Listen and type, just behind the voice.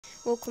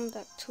Welcome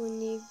back to a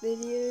new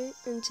video,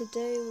 and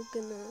today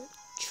we're gonna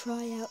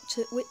try out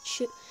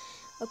which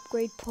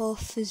upgrade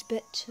path is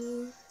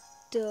better,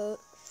 the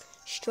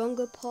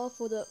stronger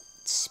path or the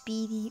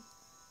speedy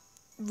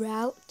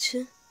route.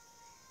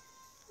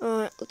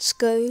 Alright, let's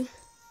go.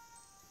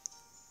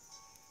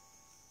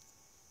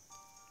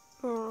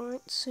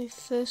 Alright, so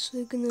first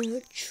we're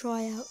gonna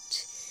try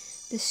out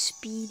the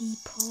speedy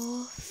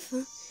path,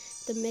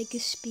 the mega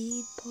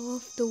speed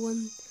path, the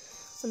one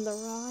on the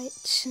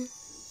right.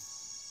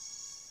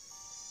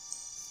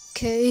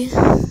 Okay.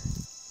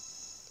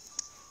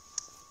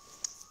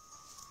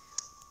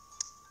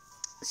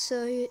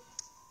 So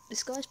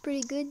this guy's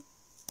pretty good.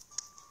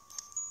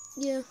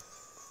 Yeah,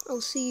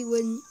 I'll see you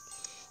when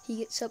he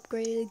gets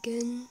upgraded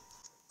again.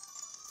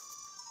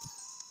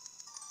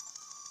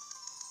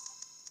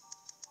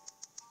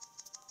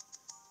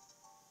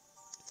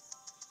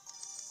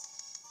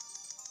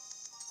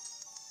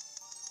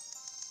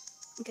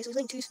 Okay, so he's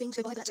letting two swings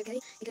go by, but that's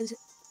okay, because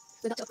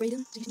we're about to upgrade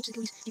him, so you can just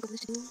kill these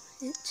goblins to do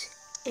it.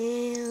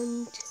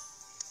 And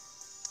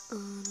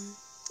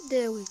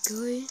there we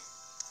go.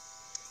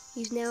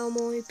 He's now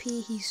more OP,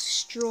 he's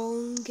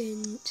strong,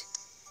 and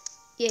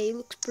yeah, he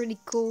looks pretty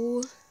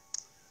cool.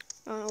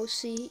 I'll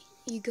see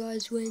you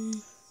guys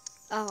when,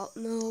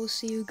 I'll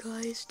see you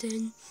guys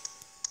then.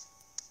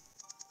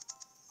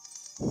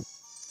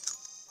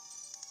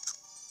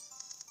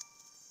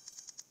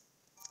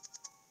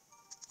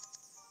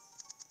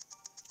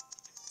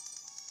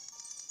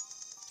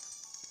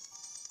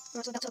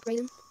 Alright, so I'm about to upgrade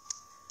him.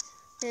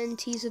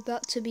 And he's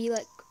about to be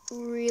like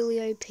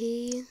really OP.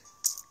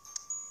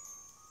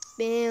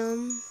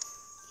 Bam.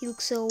 He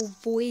looks so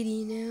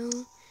voidy now.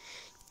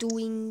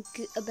 Doing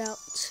about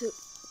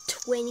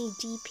 20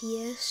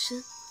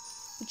 DPS.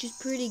 Which is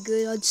pretty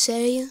good, I'd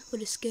say, for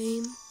this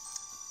game.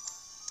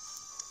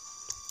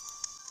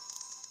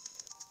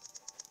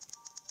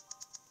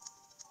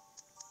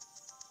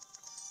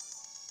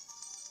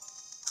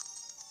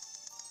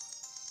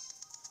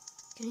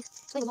 Okay,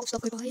 it's letting a lot of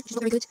stuff go by, which is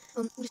not very good.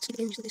 We'll just skip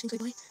again and just let this thing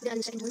go by. We're gonna add in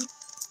the second one.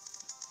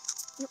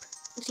 Yep,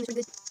 this seems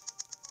pretty good.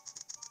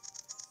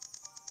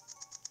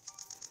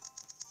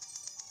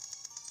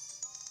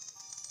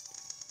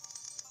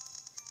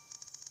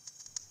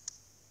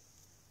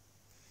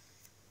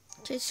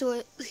 Okay,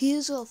 so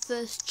here's our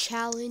first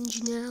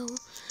challenge now.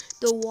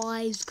 The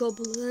Wise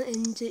Gobbler,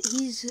 and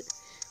he's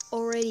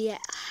already at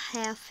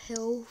half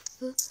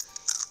health.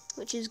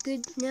 Which is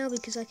good now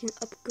because I can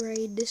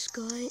upgrade this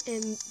guy,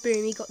 and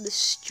boom, he got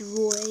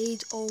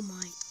destroyed. Oh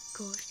my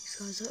gosh, these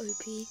guys are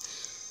OP.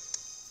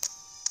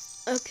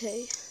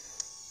 Okay.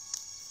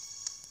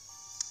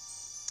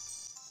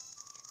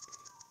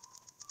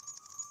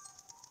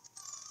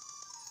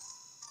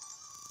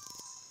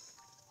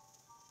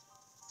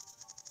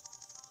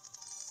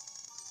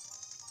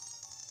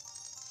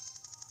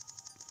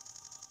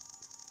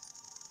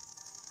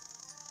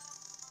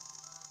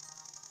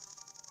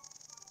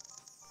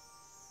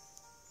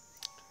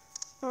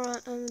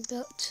 Alright, I'm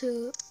about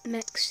to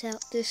max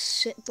out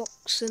this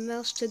boxer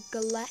mouse to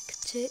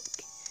Galactic,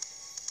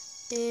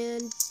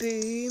 and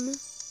boom.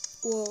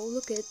 Whoa,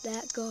 look at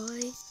that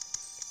guy.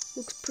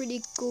 Looks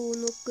pretty cool,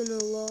 not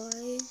gonna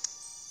lie.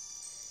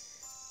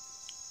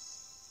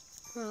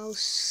 I'll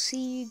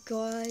see you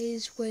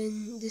guys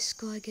when this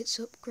guy gets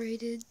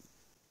upgraded.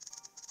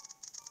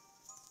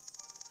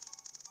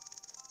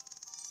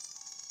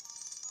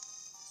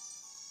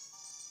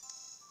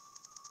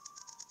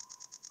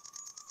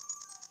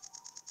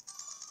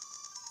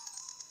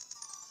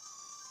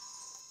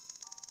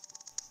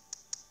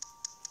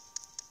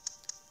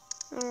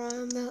 Alright,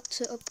 I'm about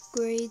to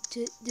upgrade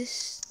the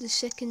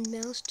second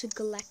mouse to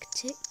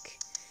Galactic,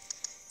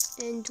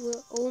 and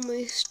we're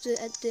almost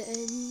at the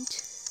end,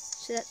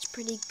 so that's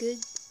pretty good.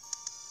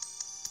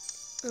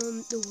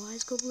 The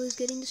Wise Gobbler is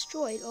getting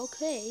destroyed.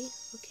 Okay,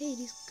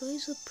 these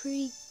guys are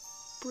pretty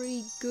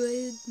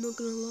good, not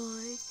gonna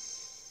lie.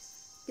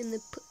 Gonna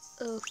put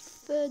a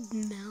third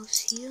mouse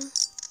here,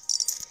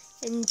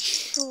 and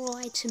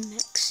try to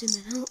max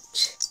him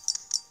out.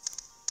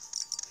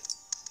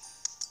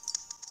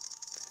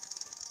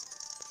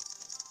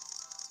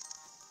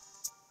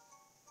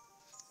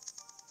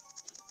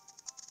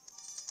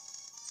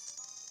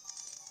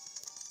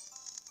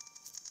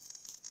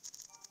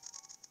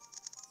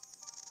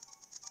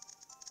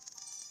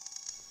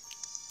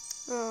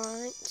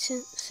 Alright,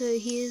 so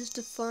here's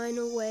the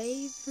final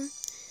wave,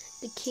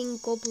 the King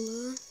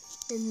Gobbler,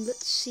 and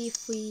let's see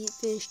if we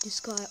finish this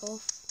guy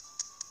off.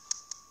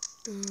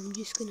 I'm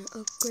just gonna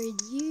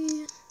upgrade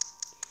you.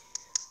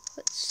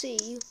 Let's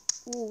see.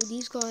 Ooh,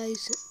 these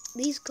guys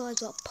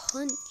are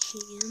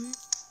punching him.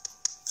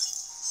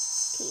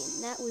 Okay,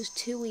 and that was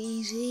too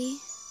easy.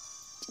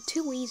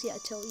 Too easy, I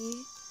tell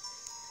you.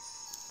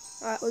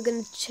 Alright, we're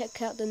gonna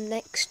check out the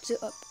next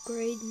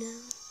upgrade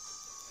now.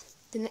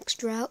 The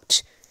next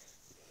route.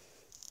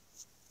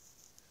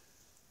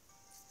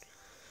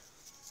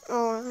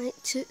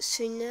 Alright,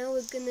 so now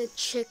we're gonna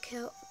check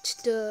out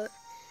the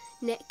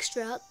next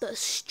route, the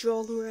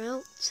strong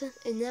route,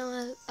 and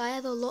now I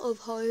have a lot of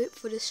hope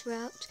for this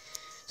route,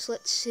 so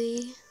let's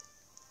see.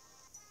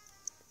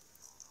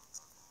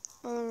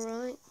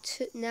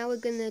 Alright, now we're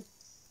gonna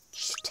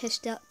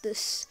test out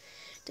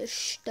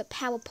the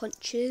power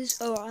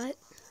punches. Alright.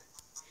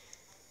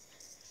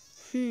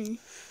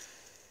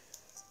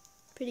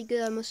 Pretty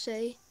good, I must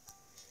say.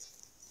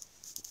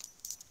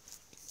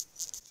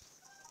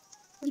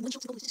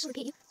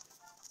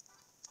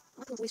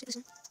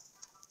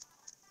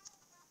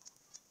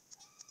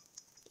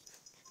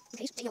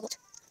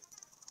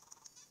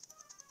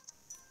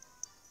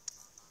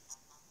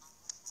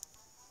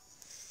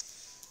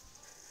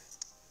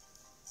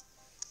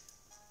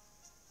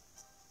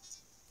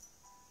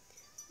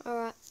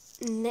 Alright,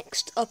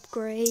 next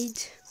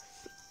upgrade.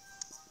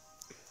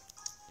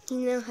 He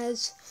now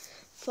has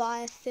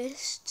fire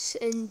fists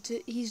and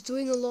he's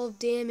doing a lot of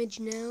damage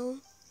now.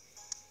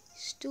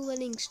 He's still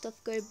letting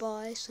stuff go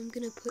by, so I'm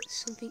gonna put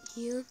something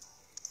here.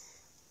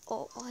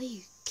 Oh, are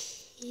you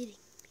kidding me?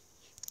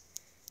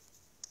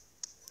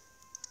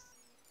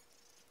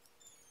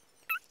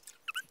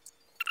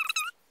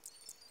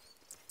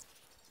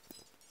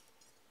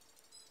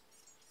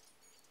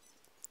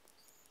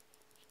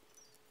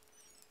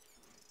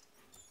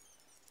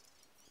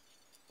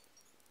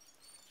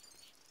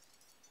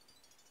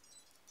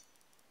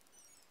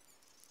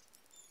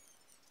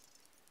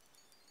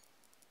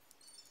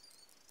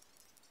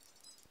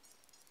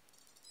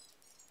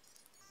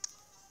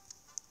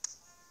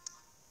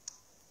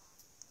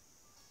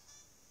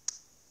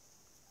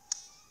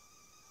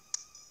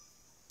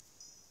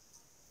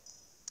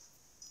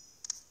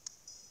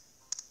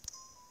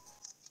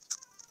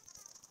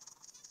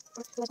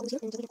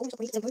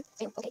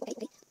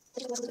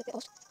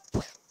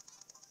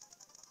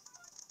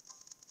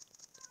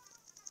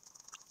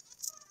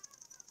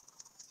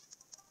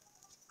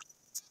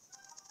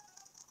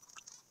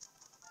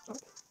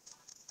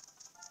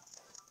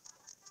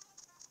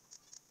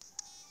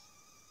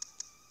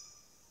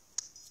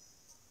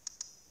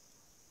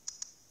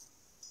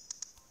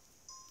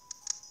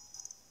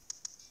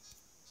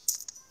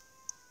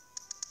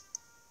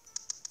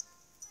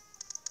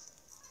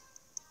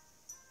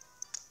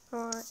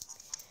 Alright,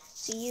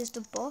 so he is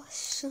the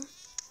boss,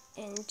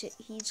 and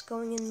he's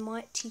going in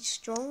mighty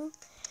strong,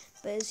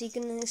 but is he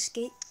gonna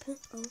escape?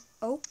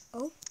 Oh,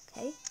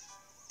 okay.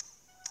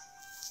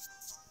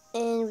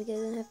 And we're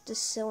gonna have to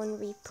sell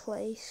and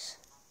replace.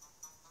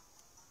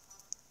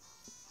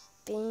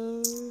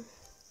 Bing.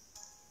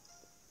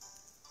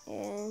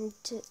 And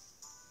can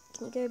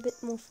you go a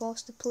bit more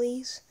faster,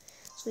 please,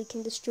 so we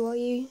can destroy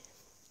you?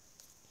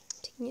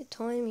 Taking your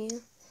time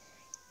here.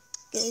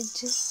 Good.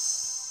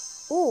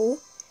 Oh,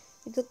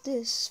 we got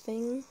this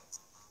thing.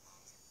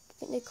 I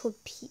think they're called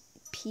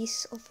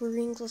peace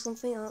offerings or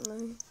something. I don't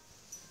know.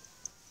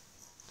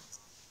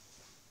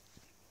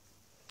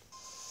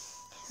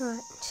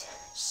 Right.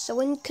 So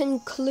in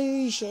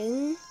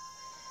conclusion,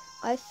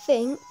 I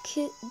think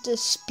the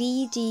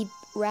speedy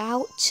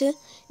route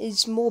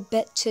is more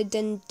better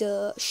than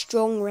the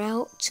strong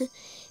route,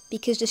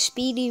 because the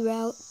speedy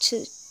route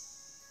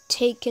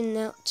taken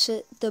out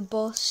the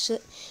boss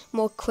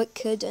more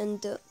quicker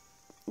than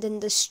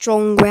the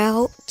strong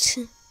route.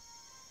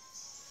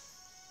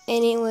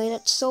 Anyway,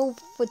 that's all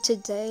for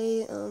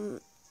today.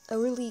 I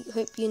really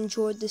hope you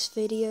enjoyed this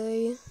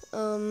video.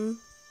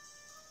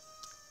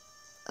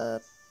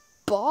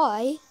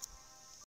 Bye.